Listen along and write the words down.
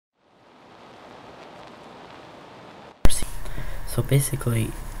So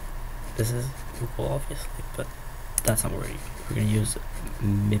basically, this is Google obviously, but that's not where we're gonna use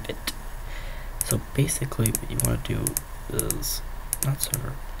Mibit. So basically what you want to do is, not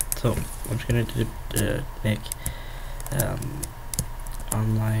server, so I'm just gonna do Nick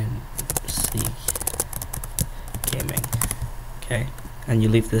online seek gaming, okay, and you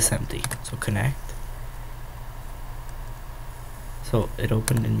leave this empty, so connect. So it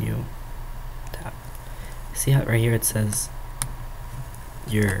opened a new tab. See how right here it says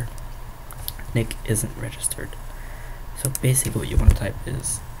your nick isn't registered. So basically what you want to type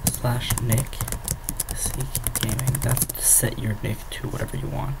is /nick seek gaming. That's to set your nick to whatever you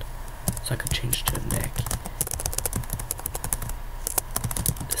want. So I could change to nick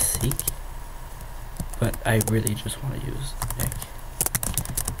seek, but I really just want to use nick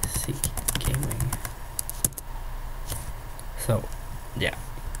seek gaming. So yeah,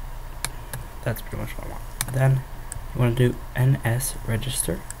 that's pretty much what I want. Then you want to do ns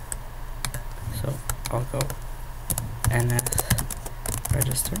register. So I'll go ns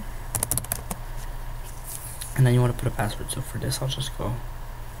register, and then you want to put a password. So for this I'll just go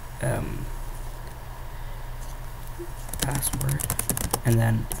password, and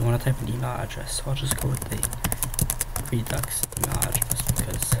then you want to type an email address. So I'll just go with the Redux email address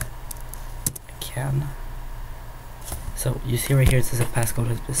because I can. So you see right here it says a passcode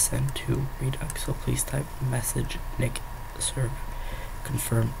has been sent to Redux, so please type message nick serve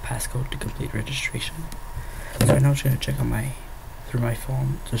confirm passcode to complete registration. So right now I'm just gonna check on through my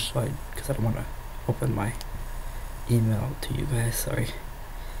phone, just so because I don't want to open my email to you guys, sorry.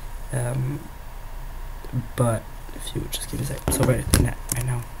 But if you would just give me a second. So right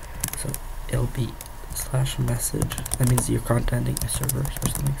now, so it'll be /message. That means you're contacting a server or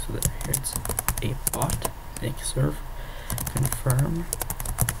something. So that here it's a bot nick serve confirm,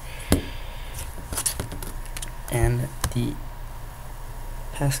 and the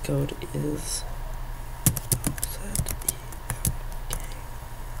passcode is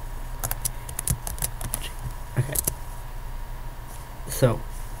okay. So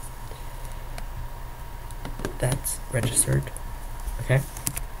that's registered. Okay,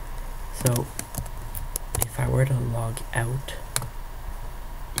 so if I were to log out,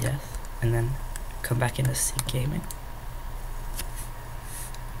 yes, and then come back into Seek Gaming.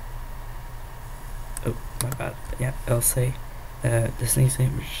 Oh, my bad. Yeah, it'll say this needs to be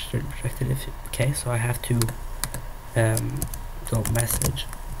registered, rejected. If okay, so I have to go message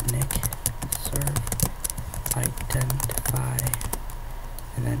nick serve identify,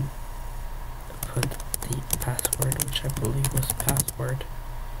 and then put the password, which I believe was password.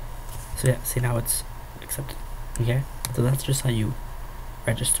 So yeah, see, now it's accepted. Okay, so that's just how you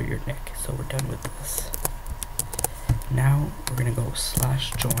register your nick. So we're done with this. Now we're gonna go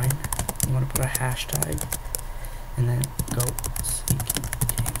 /join. You want to put a hashtag and then go seek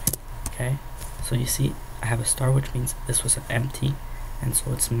gaming. Okay, so you see I have a star, which means this was an empty, and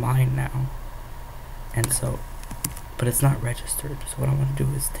so it's mine now. And so, but it's not registered. So what I want to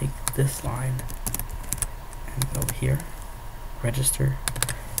do is take this line and go here, register,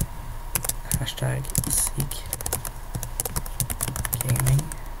 hashtag seek gaming,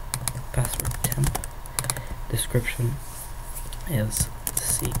 password temp, description is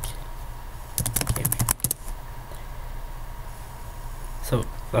seek gaming. So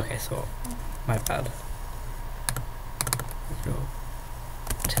okay, so my bad. Go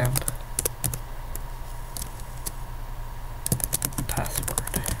temp password.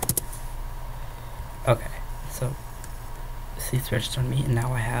 Okay, so see, it's registered on me, and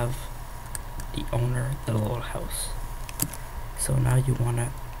now I have the owner, the little house. So now you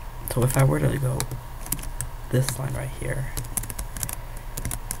wanna, so if I were to go this line right here,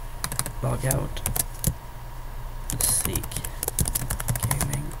 log out, seek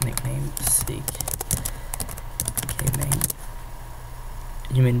gaming, nickname seek gaming.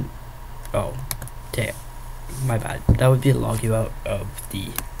 You mean, oh damn, my bad, that would be to log you out of the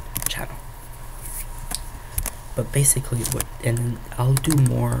channel. But basically what, and then I'll do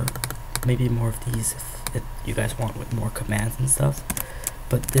more, maybe more of these if you guys want, with more commands and stuff.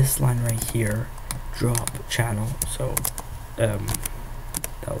 But this line right here, drop channel, so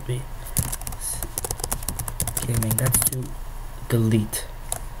that'll be gaming, that's to delete.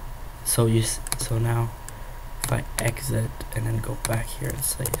 So so now if I exit and then go back here and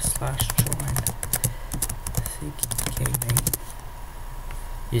say /join seek gaming,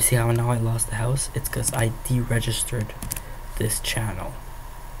 you see how now I lost the house? It's because I deregistered this channel.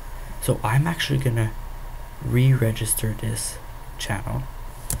 So I'm actually gonna re-register this channel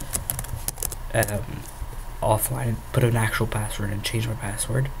offline, put an actual password and change my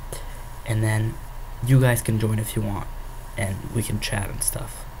password, and then you guys can join if you want. and we can chat and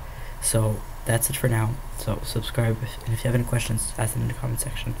stuff. So that's it for now. So subscribe, and if you have any questions, ask them in the comment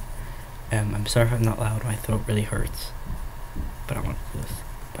section. I'm sorry if I'm not loud, my throat really hurts, but I want to do this.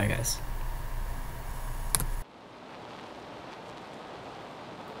 Bye guys.